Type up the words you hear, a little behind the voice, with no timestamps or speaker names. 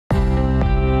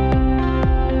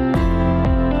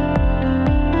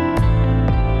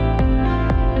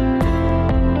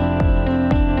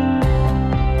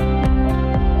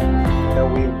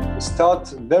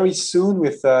start very soon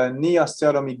with a knee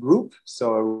osteotomy group, so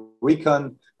a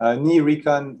Recon, knee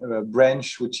Recon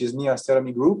branch, which is knee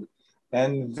osteotomy group.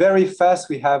 And very fast,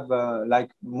 we have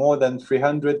like more than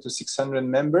 300 to 600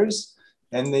 members.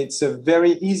 And it's a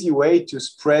very easy way to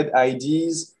spread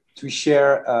ideas, to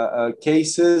share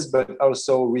cases, but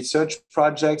also research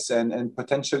projects and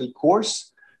potentially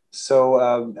course.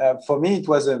 So for me, it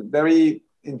was a very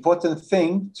important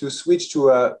thing to switch to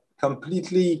a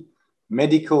completely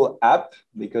medical app,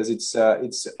 because it's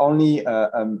only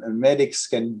medics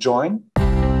can join.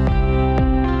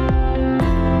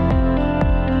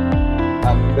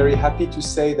 I'm very happy to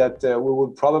say that we will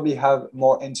probably have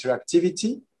more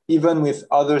interactivity, even with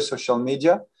other social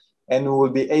media, and we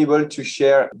will be able to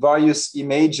share various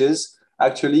images.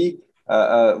 Actually,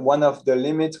 one of the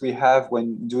limits we have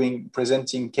when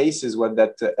presenting cases was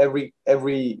that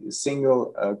every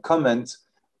single comment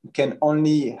can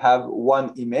only have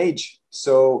one image.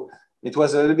 So it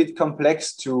was a little bit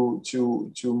complex to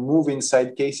move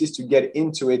inside cases, to get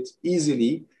into it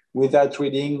easily without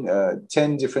reading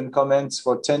 10 different comments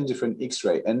for 10 different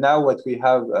X-ray. And now what we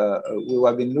have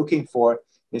been looking for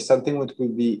is something that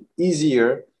will be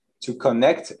easier to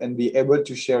connect and be able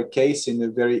to share case in a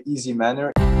very easy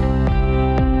manner.